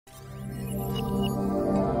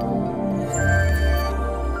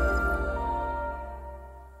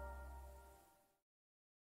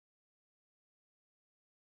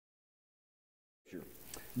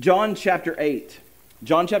John chapter 8.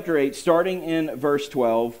 John chapter 8, starting in verse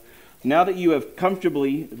 12. Now that you have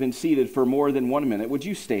comfortably been seated for more than 1 minute, would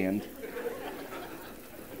you stand?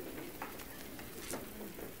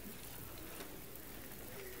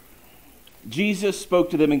 Jesus spoke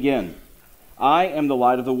to them again. I am the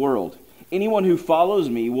light of the world. Anyone who follows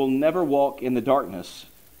me will never walk in the darkness,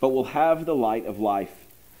 but will have the light of life.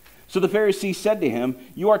 So the Pharisees said to him,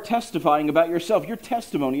 You are testifying about yourself. Your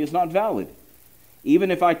testimony is not valid.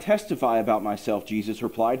 Even if I testify about myself, Jesus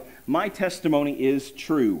replied, my testimony is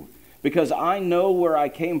true, because I know where I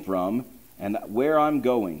came from and where I'm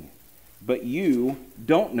going. But you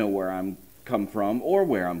don't know where I'm come from or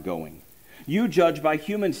where I'm going. You judge by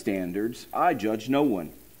human standards. I judge no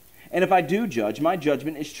one. And if I do judge, my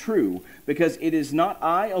judgment is true, because it is not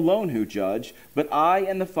I alone who judge, but I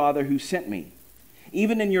and the Father who sent me.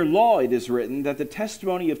 Even in your law it is written that the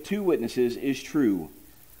testimony of 2 witnesses is true.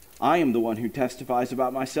 I am the one who testifies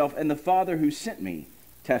about myself, and the Father who sent me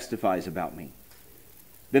testifies about me.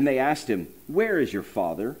 Then they asked him, Where is your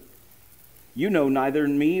Father? You know neither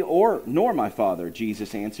me nor my Father,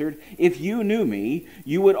 Jesus answered. If you knew me,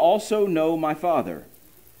 you would also know my Father.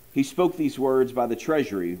 He spoke these words by the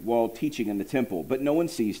treasury while teaching in the temple, but no one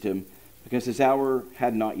seized him, because his hour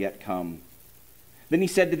had not yet come. Then he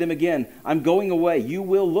said to them again, I'm going away. You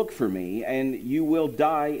will look for me, and you will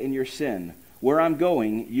die in your sin. Where I'm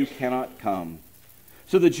going, you cannot come.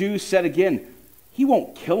 So the Jews said again, He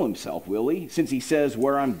won't kill himself, will he? Since he says,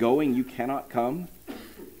 Where I'm going, you cannot come.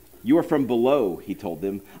 You are from below, he told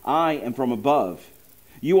them. I am from above.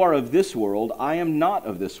 You are of this world. I am not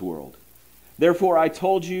of this world. Therefore I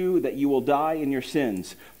told you that you will die in your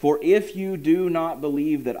sins. For if you do not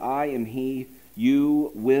believe that I am he,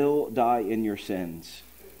 you will die in your sins.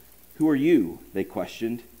 Who are you? They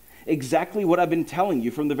questioned. Exactly what I've been telling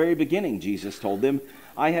you from the very beginning, Jesus told them.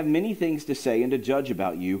 I have many things to say and to judge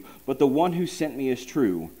about you, but the one who sent me is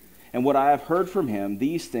true. And what I have heard from him,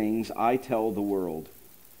 these things I tell the world.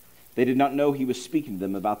 They did not know he was speaking to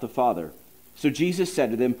them about the Father. So Jesus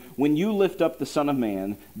said to them, When you lift up the Son of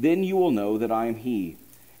Man, then you will know that I am he,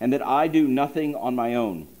 and that I do nothing on my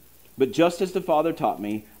own. But just as the Father taught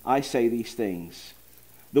me, I say these things.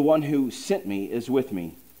 The one who sent me is with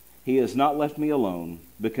me. He has not left me alone,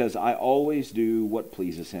 because I always do what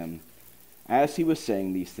pleases him. As he was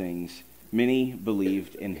saying these things, many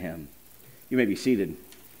believed in him. You may be seated.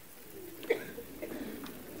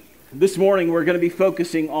 This morning we're going to be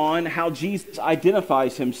focusing on how Jesus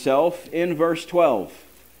identifies himself in verse 12.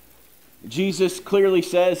 Jesus clearly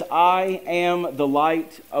says, I am the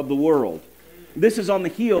light of the world. This is on the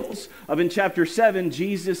heels of in chapter 7,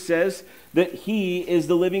 Jesus says that he is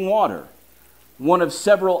the living water. One of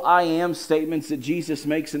several I am statements that Jesus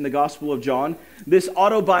makes in the Gospel of John. This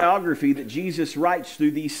autobiography that Jesus writes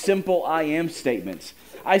through these simple I am statements.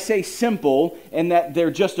 I say simple in that they're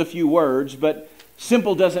just a few words, but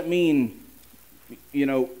simple doesn't mean,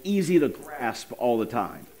 easy to grasp all the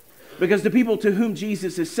time. Because the people to whom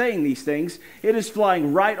Jesus is saying these things, it is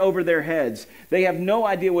flying right over their heads. They have no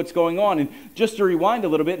idea what's going on. And just to rewind a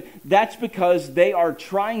little bit, that's because they are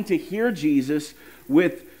trying to hear Jesus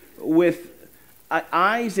with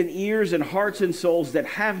eyes and ears and hearts and souls that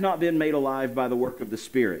have not been made alive by the work of the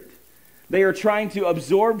Spirit. They are trying to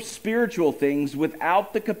absorb spiritual things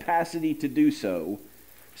without the capacity to do so.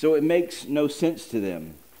 So it makes no sense to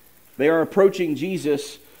them. They are approaching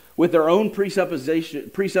Jesus with their own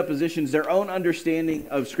presuppositions, their own understanding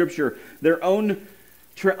of Scripture, their own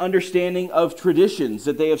understanding of traditions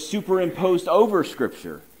that they have superimposed over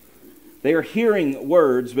Scripture. They are hearing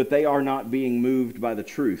words, but they are not being moved by the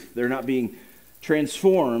truth. They're not being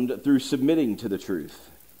transformed through submitting to the truth.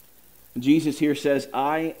 Jesus here says,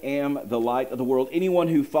 I am the light of the world. Anyone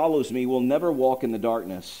who follows me will never walk in the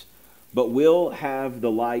darkness, but will have the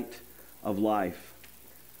light of life.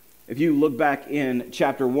 If you look back in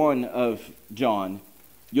chapter 1 of John,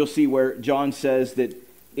 you'll see where John says that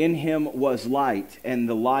in him was light, and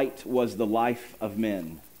the light was the life of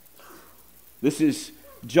men. This is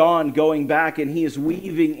John going back, and he is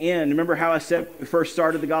weaving in. Remember how I said when we first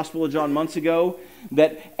started the Gospel of John months ago,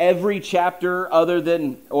 that every chapter other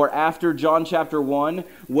than or after John chapter 1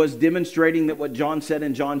 was demonstrating that what John said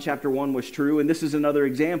in John chapter 1 was true, and this is another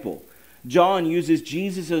example. John uses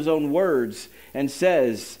Jesus' own words and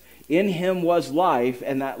says, in him was life,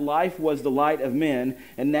 and that life was the light of men.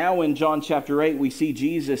 And now in John chapter 8, we see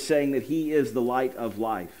Jesus saying that he is the light of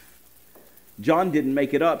life. John didn't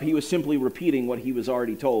make it up. He was simply repeating what he was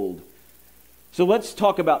already told. So let's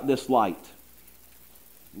talk about this light.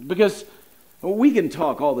 Because we can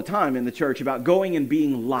talk all the time in the church about going and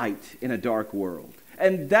being light in a dark world.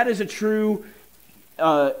 And that is a true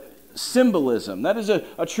symbolism. That is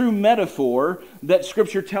a true metaphor that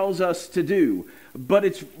Scripture tells us to do. But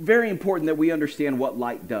it's very important that we understand what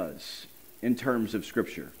light does in terms of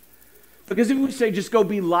Scripture. Because if we say just go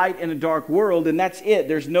be light in a dark world, and that's it,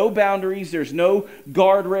 there's no boundaries, there's no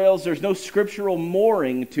guardrails, there's no scriptural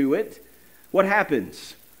mooring to it, what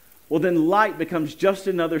happens? Well, then light becomes just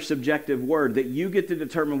another subjective word that you get to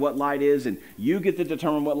determine what light is, and you get to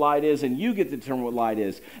determine what light is, and you get to determine what light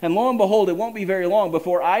is. And lo and behold, it won't be very long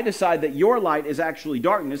before I decide that your light is actually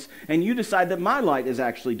darkness, and you decide that my light is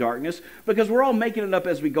actually darkness, because we're all making it up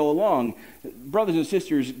as we go along. Brothers and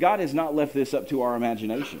sisters, God has not left this up to our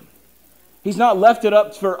imagination. He's not left it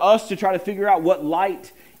up for us to try to figure out what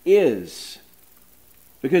light is.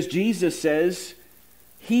 Because Jesus says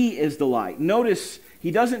He is the light. Notice, He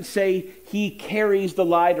doesn't say He carries the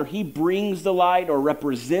light or He brings the light or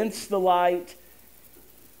represents the light.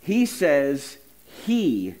 He says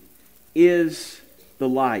He is the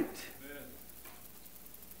light.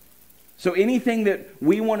 So anything that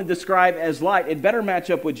we want to describe as light, it better match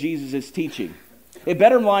up with Jesus' teaching. It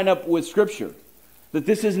better line up with Scripture. That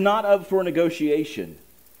this is not up for negotiation.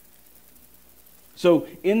 So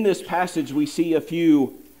in this passage we see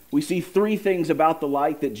three things about the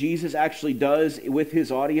light that Jesus actually does with His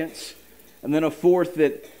audience, and then a fourth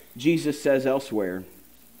that Jesus says elsewhere.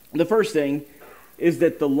 The first thing is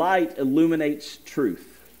that the light illuminates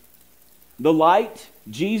truth. The light,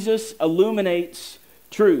 Jesus illuminates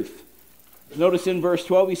truth. Notice in verse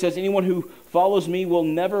 12 he says, anyone who follows me will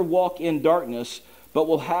never walk in darkness, but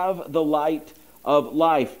will have the light of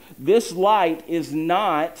life. This light is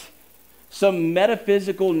not some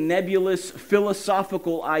metaphysical, nebulous,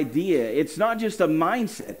 philosophical idea. It's not just a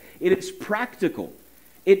mindset. It is practical.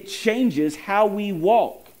 It changes how we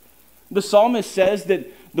walk. The psalmist says that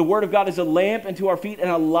the Word of God is a lamp unto our feet and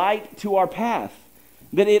a light to our path.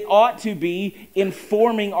 That it ought to be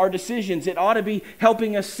informing our decisions. It ought to be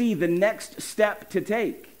helping us see the next step to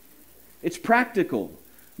take. It's practical,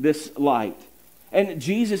 this light. And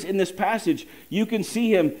Jesus, in this passage, you can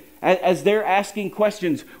see Him as they're asking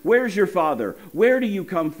questions. Where's your Father? Where do you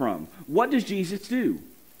come from? What does Jesus do?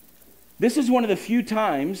 This is one of the few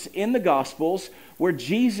times in the Gospels where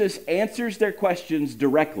Jesus answers their questions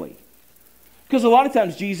directly. Because a lot of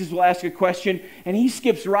times Jesus will ask a question and He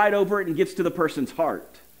skips right over it and gets to the person's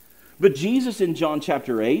heart. But Jesus in John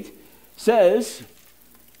chapter 8 says,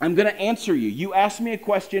 I'm going to answer you. You ask me a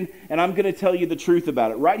question and I'm going to tell you the truth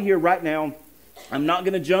about it. Right here, right now. I'm not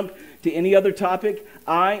going to jump to any other topic.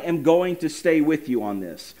 I am going to stay with you on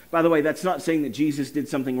this. By the way, that's not saying that Jesus did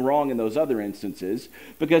something wrong in those other instances,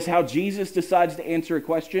 because how Jesus decides to answer a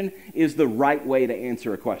question is the right way to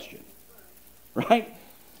answer a question. Right?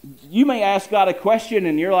 You may ask God a question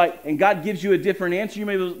and you're like, and God gives you a different answer. You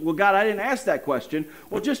may be, well, God, I didn't ask that question.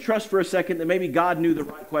 Well, just trust for a second that maybe God knew the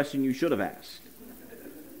right question you should have asked.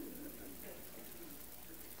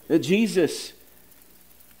 That Jesus,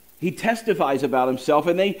 He testifies about Himself,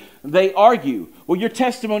 and they argue, well, your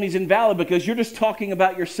testimony is invalid because you're just talking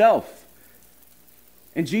about yourself.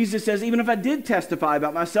 And Jesus says, even if I did testify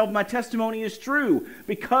about myself, my testimony is true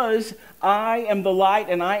because I am the light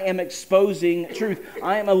and I am exposing truth.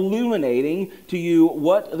 I am illuminating to you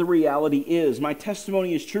what the reality is. My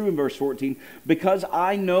testimony is true in verse 14 because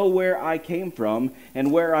I know where I came from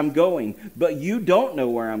and where I'm going. But you don't know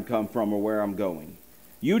where I'm come from or where I'm going.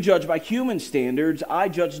 You judge by human standards. I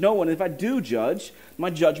judge no one. If I do judge, my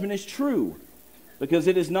judgment is true. Because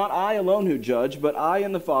it is not I alone who judge, but I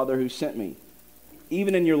and the Father who sent me.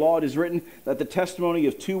 Even in your law it is written that the testimony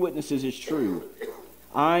of two witnesses is true.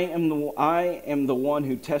 I am the one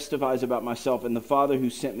who testifies about myself, and the Father who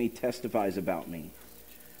sent me testifies about me.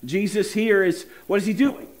 Jesus here is, what is He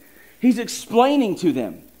doing? He's explaining to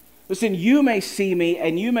them. Listen, you may see me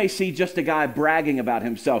and you may see just a guy bragging about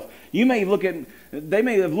himself. They may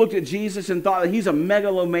have looked at Jesus and thought that He's a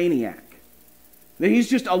megalomaniac. That He's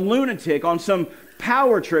just a lunatic on some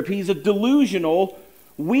power trip. He's a delusional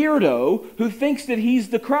weirdo who thinks that He's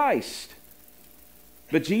the Christ.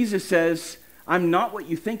 But Jesus says, I'm not what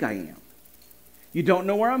you think I am. You don't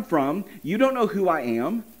know where I'm from. You don't know who I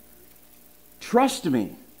am. Trust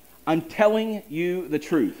me. I'm telling you the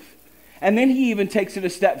truth. And then He even takes it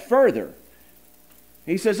a step further.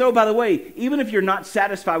 He says, oh, by the way, even if you're not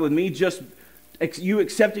satisfied with me just you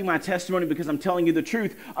accepting my testimony because I'm telling you the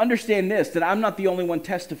truth, understand this, that I'm not the only one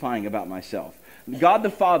testifying about myself. God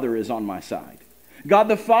the Father is on my side. God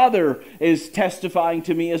the Father is testifying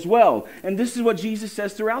to me as well. And this is what Jesus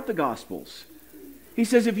says throughout the Gospels. He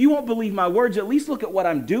says, if you won't believe my words, at least look at what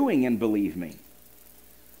I'm doing and believe me.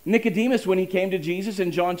 Nicodemus, when he came to Jesus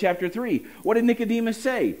in John chapter 3, what did Nicodemus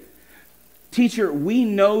say? "Teacher, we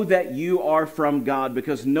know that you are from God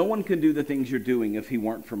because no one can do the things you're doing if he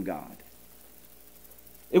weren't from God."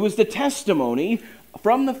 It was the testimony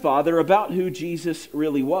from the Father about who Jesus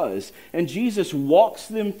really was. And Jesus walks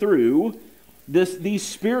them through these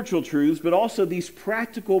spiritual truths, but also these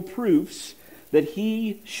practical proofs that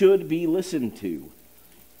he should be listened to.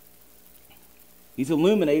 He's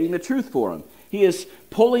illuminating the truth for them. He is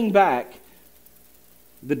pulling back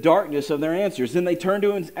the darkness of their answers. Then they turn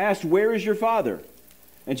to him and ask, "Where is your Father?"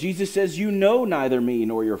 And Jesus says, "You know neither me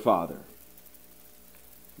nor your Father,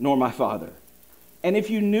 nor my Father. And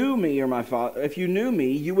if you knew me or my Father, if you knew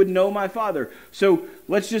me, you would know my Father." So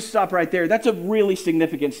let's just stop right there. That's a really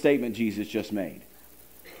significant statement Jesus just made.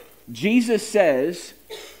 Jesus says,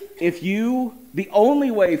 the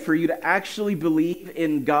only way for you to actually believe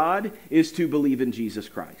in God is to believe in Jesus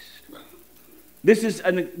Christ. This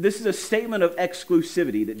is a statement of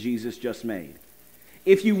exclusivity that Jesus just made.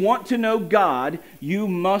 If you want to know God, you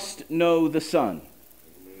must know the Son.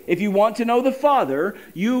 If you want to know the Father,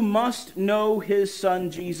 you must know his Son,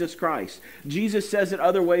 Jesus Christ. Jesus says it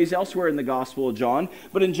other ways elsewhere in the Gospel of John,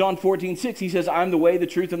 but in John 14:6, he says, "I'm the way, the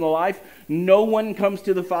truth, and the life. No one comes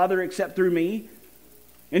to the Father except through me."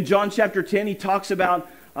 In John chapter 10, he talks about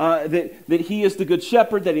that he is the good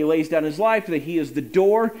shepherd, that he lays down his life, that he is the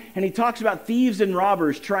door, and he talks about thieves and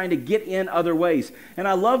robbers trying to get in other ways. And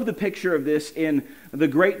I love the picture of this in the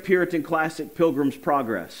great Puritan classic Pilgrim's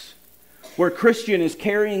Progress, where Christian is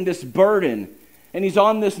carrying this burden, and he's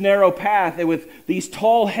on this narrow path and with these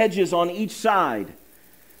tall hedges on each side.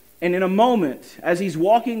 And in a moment, as he's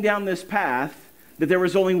walking down this path that there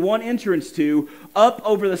was only one entrance to, up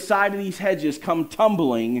over the side of these hedges come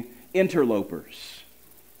tumbling interlopers.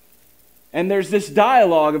 And there's this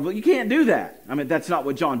dialogue of, you can't do that. I mean, that's not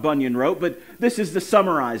what John Bunyan wrote, but this is the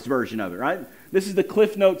summarized version of it, right? This is the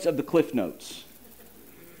Cliff Notes of the Cliff Notes.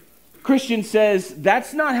 Christian says,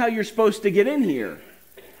 "That's not how you're supposed to get in here."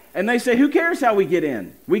 And they say, "Who cares how we get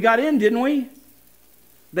in? We got in, didn't we?"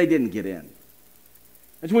 They didn't get in.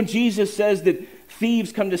 That's when Jesus says that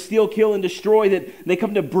thieves come to steal, kill, and destroy, that they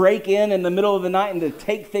come to break in the middle of the night and to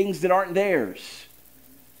take things that aren't theirs.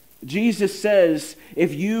 Jesus says,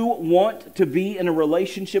 if you want to be in a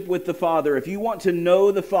relationship with the Father, if you want to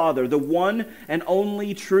know the Father, the one and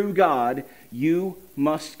only true God, you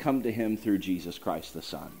must come to him through Jesus Christ the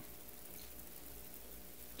Son.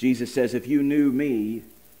 Jesus says, if you knew me,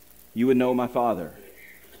 you would know my Father.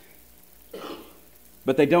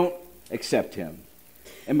 But they don't accept him.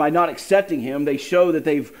 And by not accepting him, they show that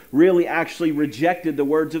they've really actually rejected the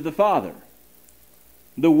words of the Father.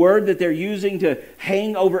 The word that they're using to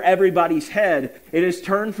hang over everybody's head, it has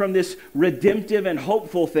turned from this redemptive and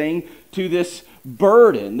hopeful thing to this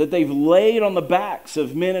burden that they've laid on the backs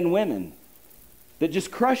of men and women that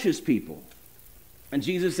just crushes people. And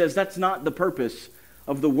Jesus says, that's not the purpose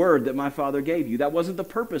of the word that my Father gave you. That wasn't the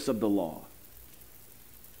purpose of the law.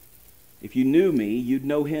 If you knew me, you'd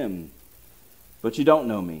know him. But you don't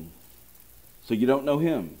know me, so you don't know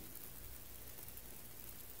him.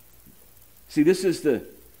 See, this is the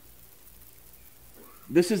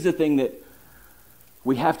thing that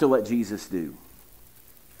we have to let Jesus do.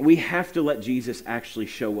 We have to let Jesus actually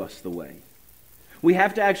show us the way. We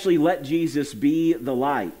have to actually let Jesus be the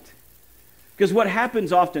light. Because what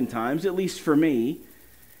happens oftentimes, at least for me,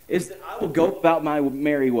 is that I will go about my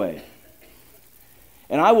merry way.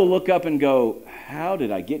 And I will look up and go, how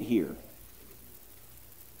did I get here?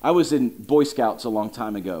 I was in Boy Scouts a long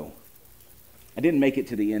time ago. I didn't make it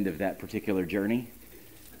to the end of that particular journey.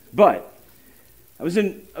 But I was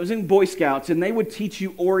in Boy Scouts, and they would teach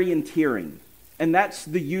you orienteering. And that's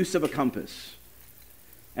the use of a compass.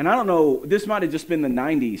 And I don't know, this might have just been the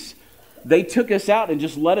 90s. They took us out and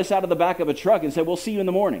just let us out of the back of a truck and said, we'll see you in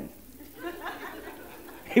the morning.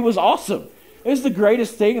 It was awesome. It was the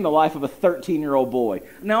greatest thing in the life of a 13-year-old boy.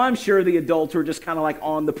 Now, I'm sure the adults were just kind of like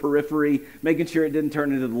on the periphery, making sure it didn't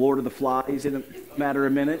turn into the Lord of the Flies in a matter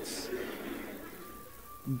of minutes.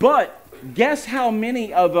 But guess how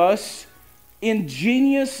many of us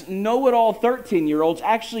ingenious, know-it-all 13-year-olds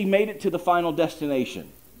actually made it to the final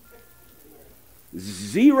destination?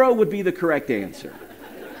 0 would be the correct answer.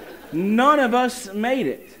 None of us made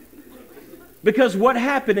it. Because what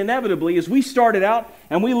happened inevitably is we started out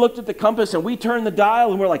and we looked at the compass and we turned the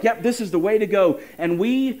dial and we're like, yep, this is the way to go. And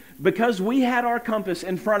because we had our compass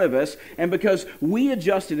in front of us and because we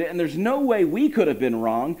adjusted it and there's no way we could have been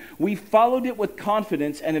wrong, we followed it with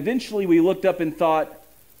confidence and eventually we looked up and thought,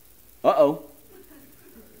 uh-oh.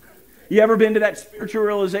 You ever been to that spiritual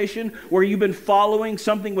realization where you've been following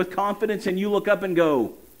something with confidence and you look up and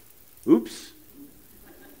go, oops?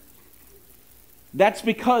 That's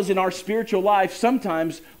because in our spiritual life,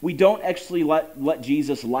 sometimes we don't actually let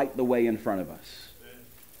Jesus light the way in front of us.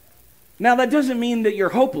 Now, that doesn't mean that you're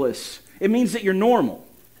hopeless. It means that you're normal.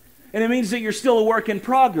 And it means that you're still a work in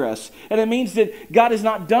progress. And it means that God is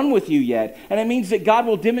not done with you yet. And it means that God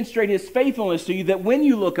will demonstrate His faithfulness to you, that when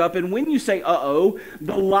you look up and when you say, uh-oh,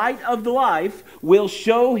 the light of the life will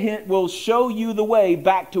show you the way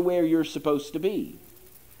back to where you're supposed to be.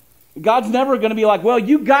 God's never going to be like, well,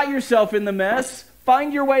 you got yourself in the mess.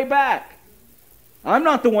 Find your way back. I'm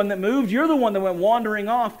not the one that moved. You're the one that went wandering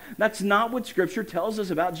off. That's not what Scripture tells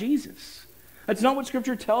us about Jesus. That's not what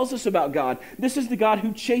Scripture tells us about God. This is the God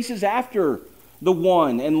who chases after the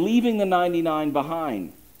one and leaving the 99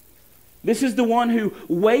 behind. This is the one who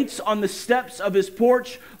waits on the steps of His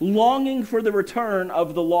porch, longing for the return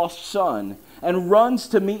of the lost son, and runs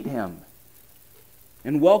to meet him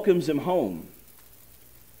and welcomes him home.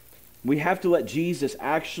 We have to let Jesus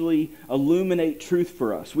actually illuminate truth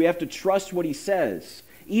for us. We have to trust what He says,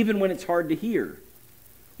 even when it's hard to hear.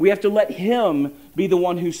 We have to let Him be the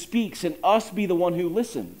one who speaks and us be the one who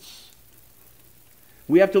listens.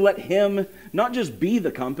 We have to let Him not just be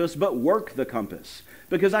the compass, but work the compass.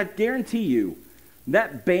 Because I guarantee you,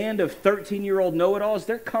 that band of 13-year-old know-it-alls,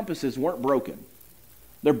 their compasses weren't broken.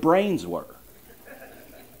 Their brains were.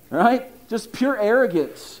 Right? Just pure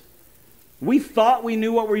arrogance. We thought we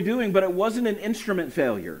knew what we were doing, but it wasn't an instrument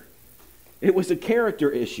failure. It was a character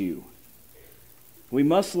issue. We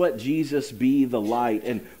must let Jesus be the light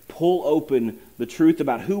and pull open the truth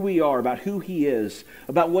about who we are, about who He is,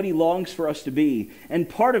 about what He longs for us to be. And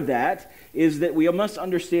part of that is that we must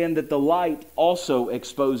understand that the light also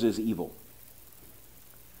exposes evil.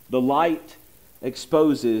 The light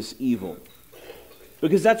exposes evil.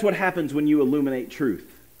 Because that's what happens when you illuminate truth.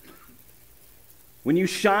 When you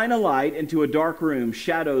shine a light into a dark room,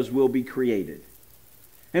 shadows will be created.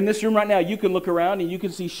 In this room right now, you can look around and you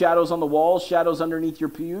can see shadows on the walls, shadows underneath your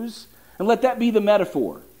pews. And let that be the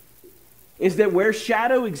metaphor. Is that where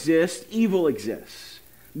shadow exists, evil exists.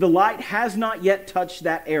 The light has not yet touched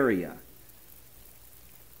that area.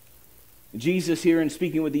 Jesus here in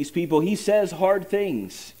speaking with these people, He says hard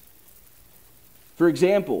things. For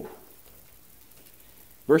example,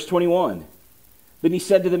 verse 21. Then He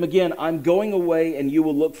said to them again, I'm going away and you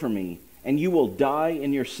will look for me, and you will die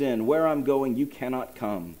in your sin. Where I'm going, you cannot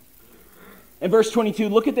come. In verse 22,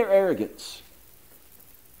 look at their arrogance.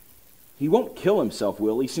 He won't kill Himself,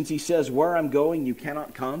 will He, since He says, where I'm going, you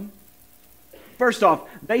cannot come? First off,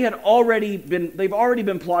 they've already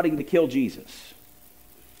been plotting to kill Jesus.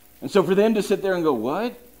 And so for them to sit there and go,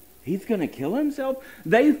 what? He's going to kill Himself?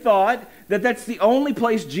 They thought that that's the only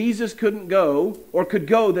place Jesus couldn't go, or could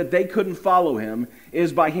go that they couldn't follow Him,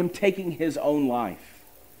 is by Him taking His own life.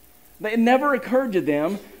 It never occurred to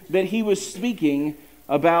them that He was speaking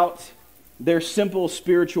about their simple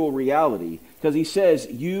spiritual reality, because He says,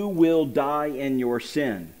 you will die in your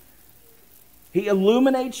sin. He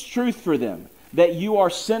illuminates truth for them, that you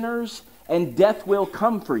are sinners and death will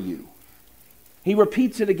come for you. He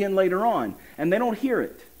repeats it again later on, and they don't hear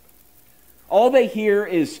it. All they hear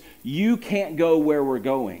is, you can't go where we're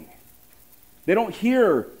going. They don't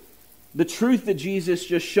hear the truth that Jesus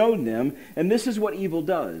just showed them, and this is what evil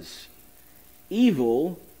does.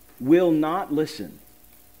 Evil will not listen.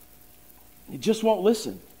 It just won't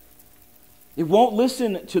listen. It won't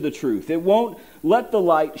listen to the truth. It won't let the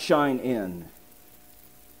light shine in.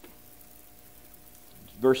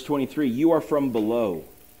 Verse 23, you are from below.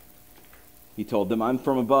 He told them, I'm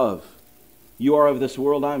from above. You are of this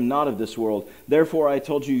world, I am not of this world. Therefore I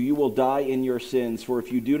told you, you will die in your sins. For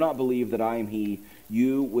if you do not believe that I am He,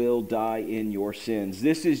 you will die in your sins.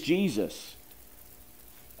 This is Jesus,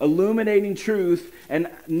 illuminating truth and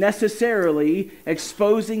necessarily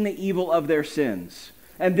exposing the evil of their sins.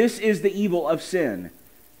 And this is the evil of sin,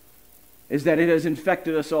 is that it has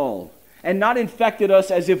infected us all. And not infected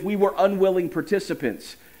us as if we were unwilling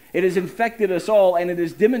participants. It has infected us all, and it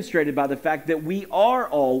is demonstrated by the fact that we are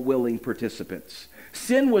all willing participants.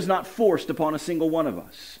 Sin was not forced upon a single one of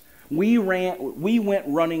us. We went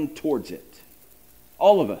running towards it.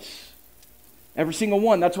 All of us. Every single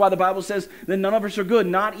one. That's why the Bible says that none of us are good,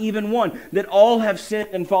 not even one. That all have sinned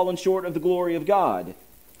and fallen short of the glory of God.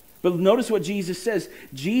 But notice what Jesus says.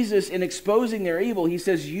 Jesus, in exposing their evil, He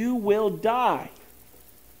says, you will die.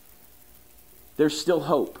 There's still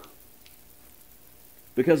hope.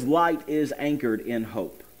 Because light is anchored in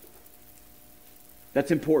hope.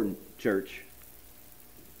 That's important, church.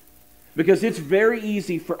 Because it's very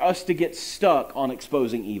easy for us to get stuck on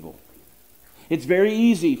exposing evil. It's very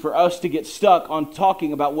easy for us to get stuck on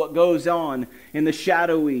talking about what goes on in the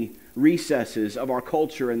shadowy recesses of our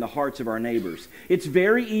culture and the hearts of our neighbors. It's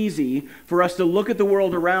very easy for us to look at the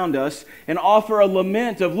world around us and offer a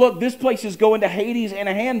lament of, look, this place is going to Hades in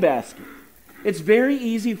a handbasket. It's very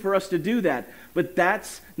easy for us to do that, but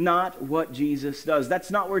that's not what Jesus does.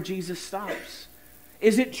 That's not where Jesus stops.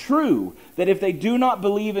 Is it true that if they do not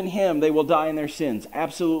believe in him, they will die in their sins?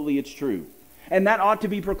 Absolutely, it's true. And that ought to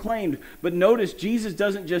be proclaimed. But notice, Jesus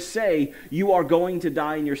doesn't just say, you are going to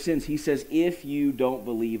die in your sins. He says, if you don't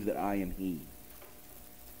believe that I am he.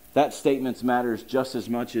 That statement matters just as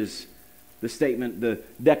much as the statement, the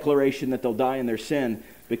declaration that they'll die in their sin,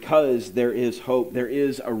 because there is hope, there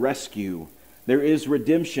is a rescue, there is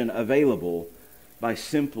redemption available by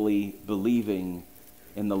simply believing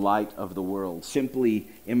in the light of the world, simply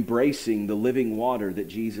embracing the living water that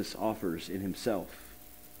Jesus offers in himself.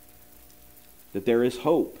 That there is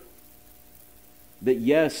hope. That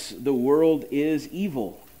yes, the world is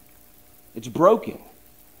evil. It's broken.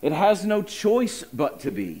 It has no choice but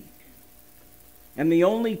to be. And the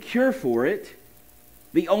only cure for it,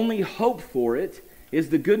 the only hope for it, is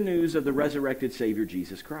the good news of the resurrected Savior,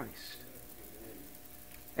 Jesus Christ.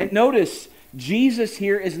 And notice, Jesus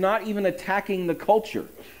here is not even attacking the culture.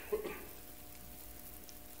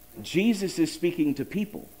 Jesus is speaking to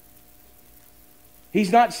people.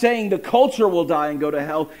 He's not saying the culture will die and go to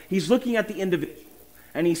hell. He's looking at the individual.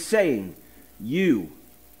 And he's saying, you,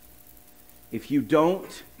 if you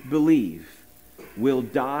don't believe, will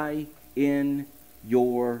die in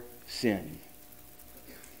your sin.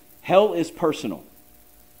 Hell is personal.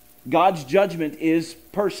 God's judgment is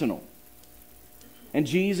personal. And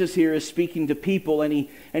Jesus here is speaking to people, and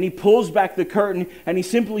he pulls back the curtain, and he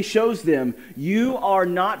simply shows them, you are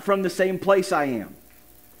not from the same place I am.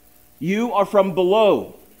 You are from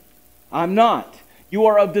below. I'm not. You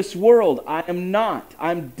are of this world. I am not.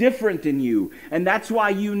 I'm different than you, and that's why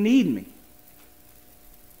you need me.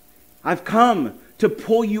 I've come to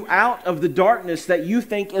pull you out of the darkness that you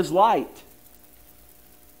think is light.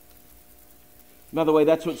 By the way,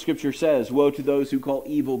 that's what Scripture says. Woe to those who call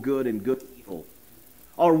evil good and good evil.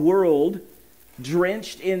 Our world,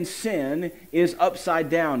 drenched in sin, is upside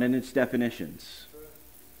down in its definitions.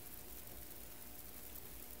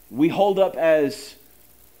 We hold up as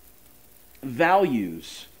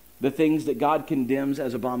values the things that God condemns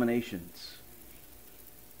as abominations.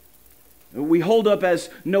 We hold up as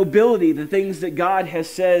nobility the things that God has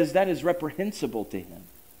says that is reprehensible to him.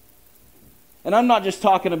 And I'm not just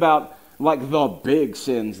talking about like the big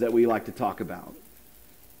sins that we like to talk about.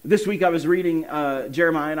 This week I was reading,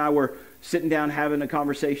 Jeremiah and I were sitting down having a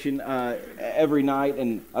conversation every night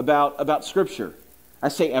and about Scripture. I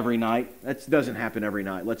say every night. That doesn't happen every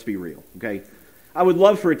night. Let's be real, okay? I would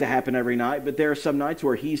love for it to happen every night, but there are some nights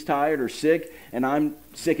where he's tired or sick, and I'm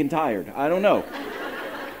sick and tired. I don't know.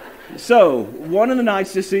 So, one of the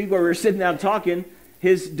nights this week where we were sitting down talking,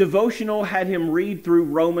 his devotional had him read through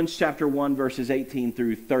Romans chapter 1, verses 18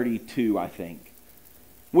 through 32, I think.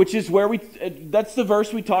 Which is where that's the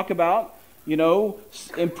verse we talk about, you know,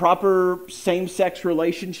 improper same-sex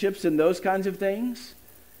relationships and those kinds of things.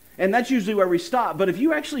 And that's usually where we stop. But if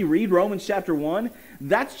you actually read Romans chapter 1,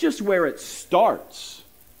 that's just where it starts.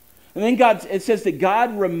 And then it says that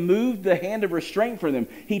God removed the hand of restraint from them.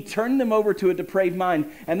 He turned them over to a depraved mind.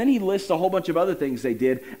 And then he lists a whole bunch of other things they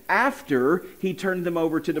did after he turned them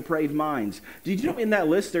over to depraved minds. Did you know in that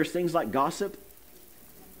list there's things like gossip?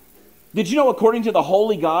 Did you know, according to the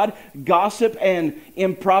holy God, gossip and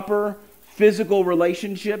improper physical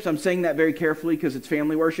relationships, I'm saying that very carefully because it's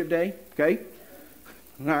family worship day, okay?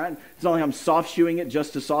 All right? It's not like I'm soft-shoeing it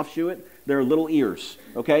just to soft-shoe it. There are little ears,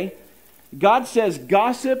 okay? God says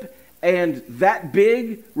gossip and that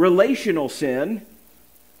big relational sin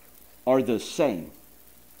are the same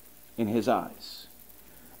in his eyes.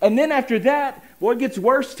 And then after that, boy, it gets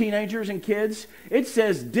worse, teenagers and kids. It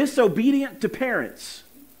says disobedient to parents.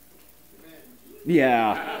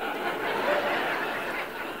 Yeah.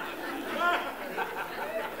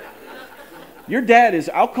 Your dad is,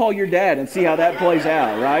 I'll call your dad and see how that plays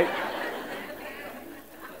out, right?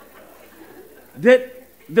 That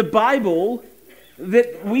the Bible,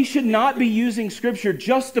 that we should not be using Scripture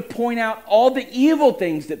just to point out all the evil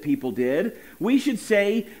things that people did. We should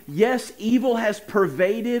say, yes, evil has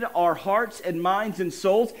pervaded our hearts and minds and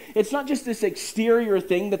souls. It's not just this exterior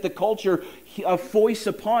thing that the culture foists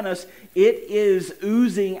upon us. It is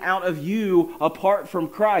oozing out of you apart from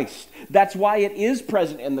Christ. That's why it is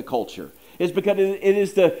present in the culture. It's because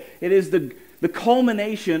it is the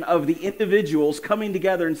culmination of the individuals coming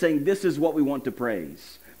together and saying, this is what we want to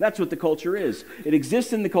praise. That's what the culture is. It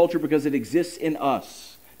exists in the culture because it exists in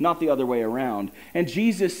us. not the other way around. And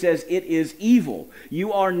Jesus says it is evil.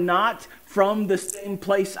 You are not from the same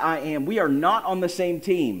place I am. We are not on the same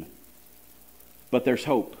team. But there's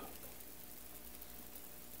hope.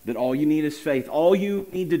 That all you need is faith. All you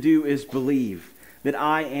need to do is believe that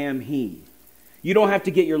I am He. You don't have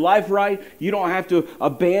to get your life right. You don't have to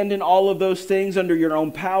abandon all of those things under your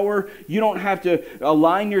own power. You don't have to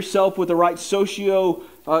align yourself with the right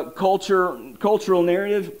cultural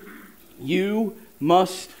narrative. You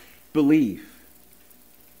must believe.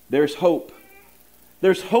 There's hope.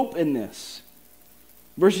 There's hope in this.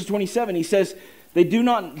 Verses 27, he says, They did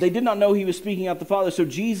not know he was speaking out the Father. So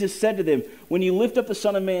Jesus said to them, when you lift up the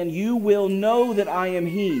Son of Man, you will know that I am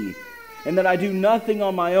He, and that I do nothing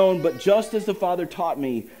on my own, but just as the Father taught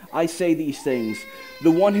me, I say these things.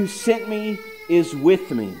 The one who sent me is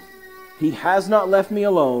with me. He has not left me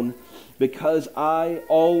alone, because I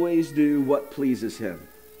always do what pleases Him.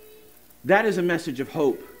 That is a message of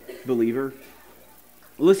hope, believer.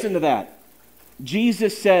 Listen to that.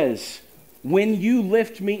 Jesus says, when you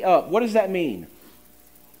lift me up, what does that mean?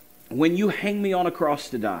 When you hang me on a cross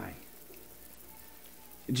to die.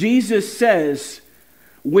 Jesus says,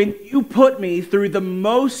 when you put me through the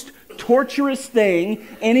most torturous thing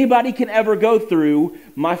anybody can ever go through,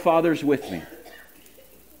 my Father's with me.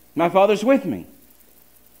 My Father's with me.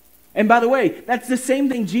 And by the way, that's the same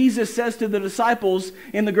thing Jesus says to the disciples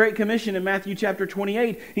in the Great Commission in Matthew chapter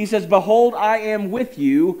 28. He says, behold, I am with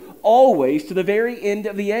you always to the very end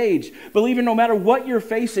of the age. Believer, no matter what you're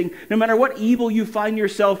facing, no matter what evil you find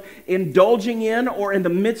yourself indulging in or in the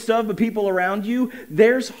midst of the people around you,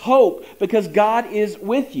 there's hope because God is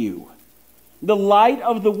with you. The light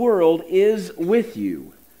of the world is with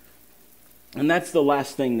you. And that's the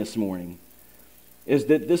last thing this morning, is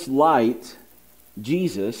that this light,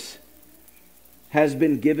 Jesus, has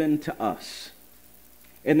been given to us.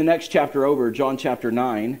 In the next chapter over, John chapter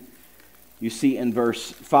 9, you see in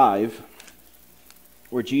verse 5,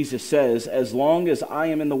 where Jesus says, as long as I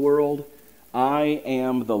am in the world, I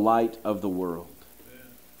am the light of the world.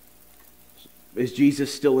 Is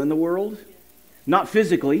Jesus still in the world? Not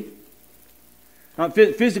physically. Not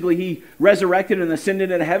physically, He resurrected and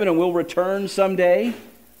ascended into heaven and will return someday.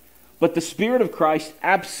 But the Spirit of Christ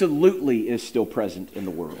absolutely is still present in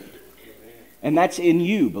the world. And that's in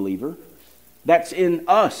you, believer. That's in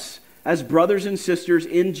us as brothers and sisters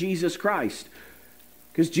in Jesus Christ.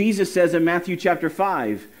 Because Jesus says in Matthew chapter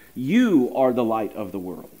 5, you are the light of the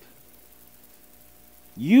world.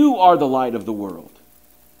 You are the light of the world.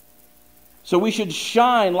 So we should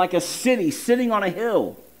shine like a city sitting on a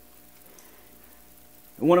hill.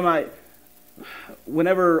 Whenever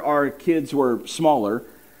our kids were smaller,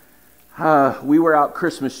 we were out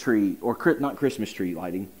Christmas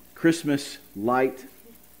light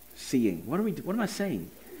seeing. What am I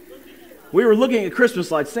saying? We were looking at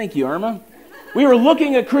Christmas lights. Thank you, Irma. We were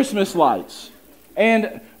looking at Christmas lights.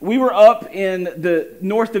 And we were up in the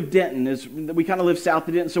north of Denton. We kind of live south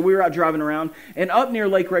of Denton, so we were out driving around. And up near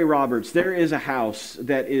Lake Ray Roberts, there is a house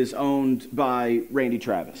that is owned by Randy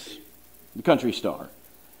Travis, the country star.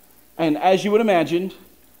 And as you would imagine,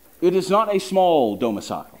 it is not a small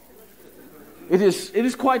domicile. It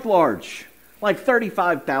is quite large, like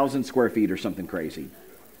 35,000 square feet or something crazy.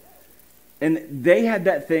 And they had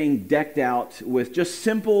that thing decked out with just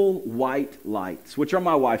simple white lights, which are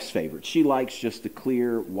my wife's favorite. She likes just the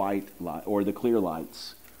clear white light, or the clear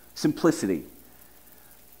lights. Simplicity.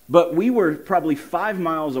 But we were probably 5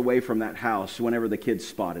 miles away from that house whenever the kids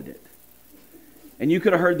spotted it. And you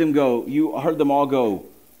could have heard them all go,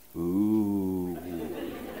 ooh.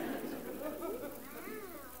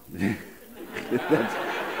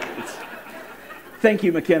 Thank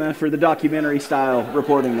you, McKenna, for the documentary style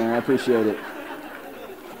reporting there. I appreciate it.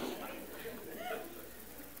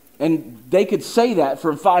 And they could say that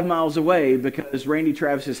from 5 miles away because Randy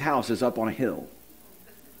Travis's house is up on a hill.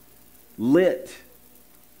 Lit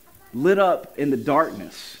up in the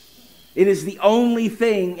darkness. It is the only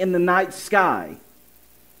thing in the night sky.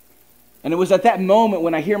 And it was at that moment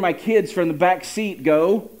when I hear my kids from the back seat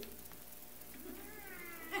go,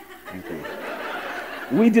 okay.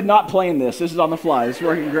 We did not plan this. This is on the fly. This is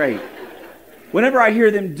working great. Whenever I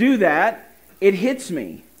hear them do that, it hits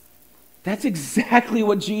me. That's exactly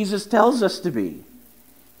what Jesus tells us to be.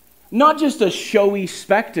 Not just a showy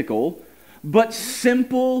spectacle, but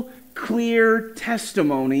simple, clear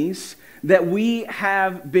testimonies that we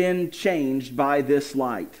have been changed by this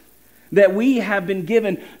light. That we have been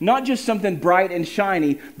given not just something bright and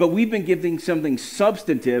shiny, but we've been given something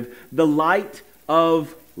substantive, the light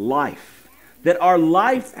of life. that our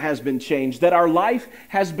life has been changed, that our life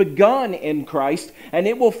has begun in Christ, and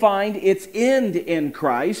it will find its end in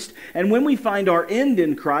Christ. And when we find our end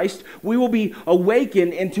in Christ, we will be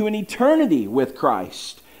awakened into an eternity with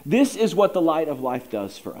Christ. This is what the light of life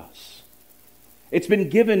does for us. It's been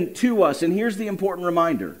given to us, and here's the important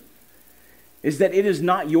reminder, is that it is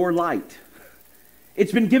not your light.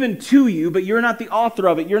 It's been given to you, but you're not the author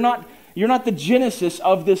of it. You're not the genesis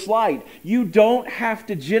of this light. You don't have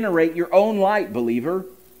to generate your own light, believer.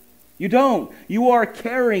 You don't. You are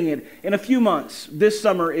carrying it. In a few months, this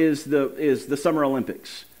summer is the Summer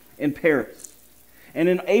Olympics in Paris. And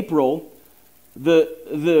in April, the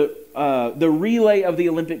relay of the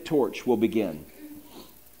Olympic torch will begin.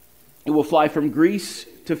 It will fly from Greece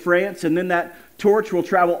to France, and then that torch will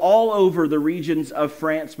travel all over the regions of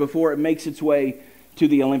France before it makes its way to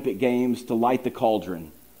the Olympic Games to light the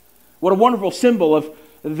cauldron. What a wonderful symbol of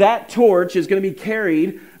that torch is going to be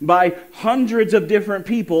carried by hundreds of different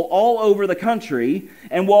people all over the country.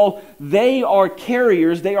 And while they are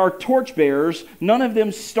carriers, they are torchbearers, none of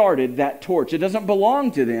them started that torch. It doesn't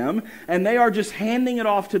belong to them, and they are just handing it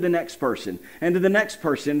off to the next person, and to the next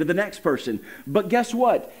person, and to the next person. But guess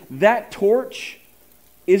what? That torch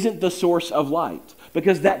isn't the source of light,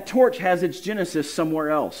 because that torch has its genesis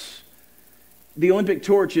somewhere else. The Olympic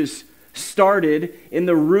torch is started in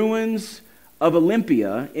the ruins of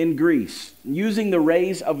Olympia in Greece, using the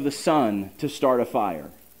rays of the sun to start a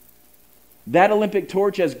fire. That Olympic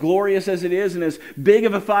torch, as glorious as it is and as big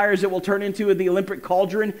of a fire as it will turn into in the Olympic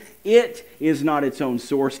cauldron, it is not its own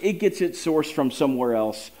source. It gets its source from somewhere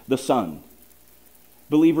else, the sun.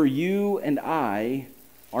 Believer, you and I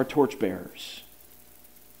are torchbearers.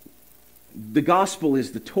 The gospel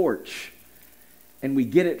is the torch, and we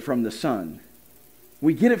get it from the sun.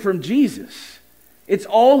 We get it from Jesus. It's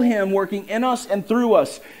all Him working in us and through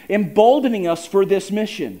us, emboldening us for this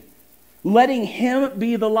mission. Letting Him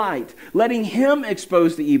be the light, letting Him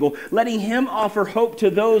expose the evil, letting Him offer hope to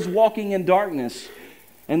those walking in darkness,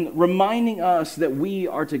 and reminding us that we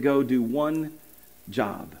are to go do one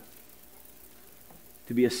job: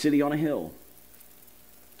 to be a city on a hill,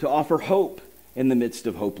 to offer hope in the midst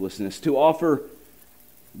of hopelessness, to offer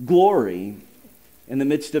glory in the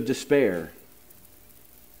midst of despair,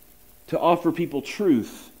 to offer people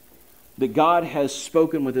truth that God has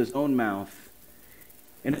spoken with His own mouth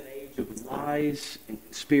in an age of lies and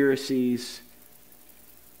conspiracies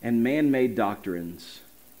and man-made doctrines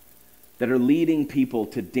that are leading people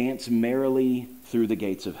to dance merrily through the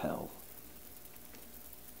gates of hell.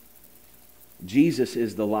 Jesus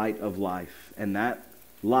is the light of life, and that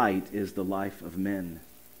light is the life of men.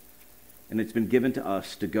 And it's been given to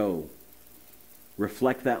us to go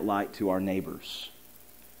reflect that light to our neighbors,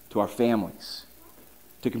 to our families,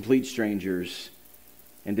 to complete strangers,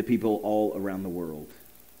 and to people all around the world.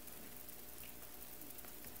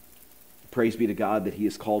 Praise be to God that He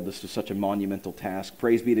has called us to such a monumental task.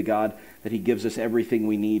 Praise be to God that He gives us everything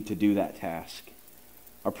we need to do that task.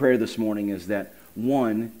 Our prayer this morning is that,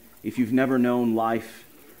 one, if you've never known life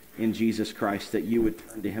in Jesus Christ, that you would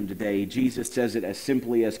turn to Him today. Jesus says it as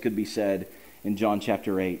simply as could be said in John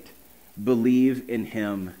chapter 8. Believe in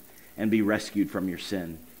Him and be rescued from your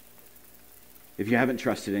sin. If you haven't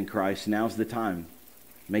trusted in Christ, now's the time.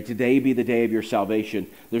 May today be the day of your salvation.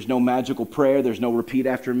 There's no magical prayer. There's no repeat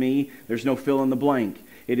after me. There's no fill in the blank.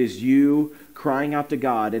 It is you crying out to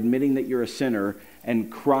God, admitting that you're a sinner,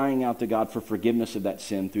 and crying out to God for forgiveness of that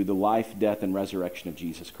sin through the life, death, and resurrection of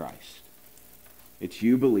Jesus Christ. It's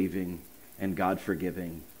you believing and God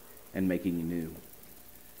forgiving and making you new.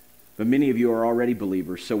 But many of you are already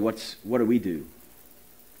believers, so what do?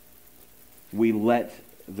 We let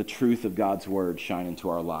the truth of God's word shine into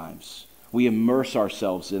our lives. We immerse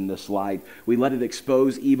ourselves in this light. We let it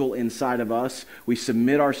expose evil inside of us. We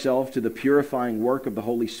submit ourselves to the purifying work of the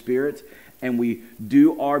Holy Spirit, and we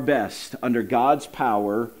do our best under God's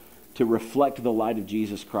power to reflect the light of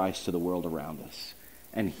Jesus Christ to the world around us.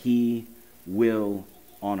 And He will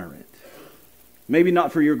honor it. Maybe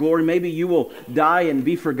not for your glory. Maybe you will die and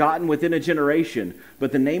be forgotten within a generation.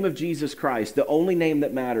 But the name of Jesus Christ, the only name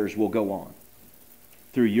that matters, will go on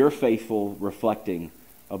through your faithful reflecting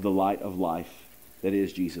of the light of life that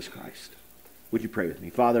is Jesus Christ. Would you pray with me?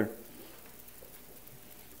 Father,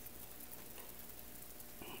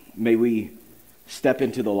 may we step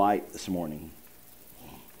into the light this morning.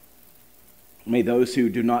 May those who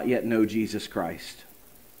do not yet know Jesus Christ,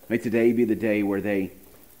 may today be the day where they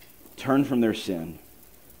turn from their sin,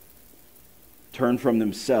 turn from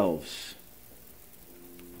themselves,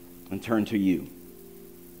 and turn to you.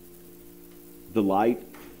 The light,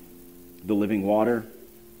 the living water,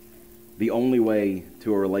 the only way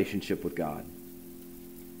to a relationship with God.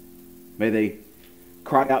 May they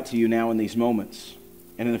cry out to you now in these moments.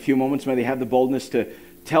 And in a few moments, may they have the boldness to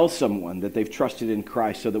tell someone that they've trusted in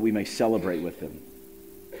Christ so that we may celebrate with them.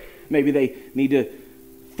 Maybe they need to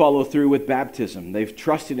follow through with baptism. They've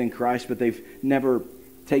trusted in Christ, but they've never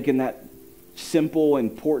taken that simple,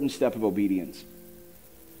 important step of obedience.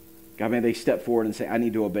 God, may they step forward and say, I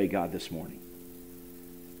need to obey God this morning.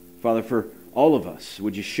 Father, for all of us,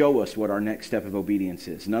 would you show us what our next step of obedience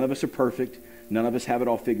is? None of us are perfect. None of us have it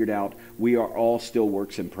all figured out. We are all still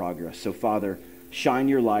works in progress. So, Father, shine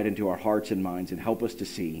your light into our hearts and minds and help us to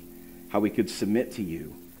see how we could submit to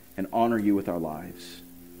you and honor you with our lives,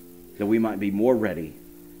 that we might be more ready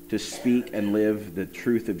to speak and live the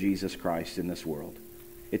truth of Jesus Christ in this world.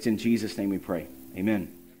 It's in Jesus' name we pray.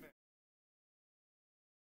 Amen.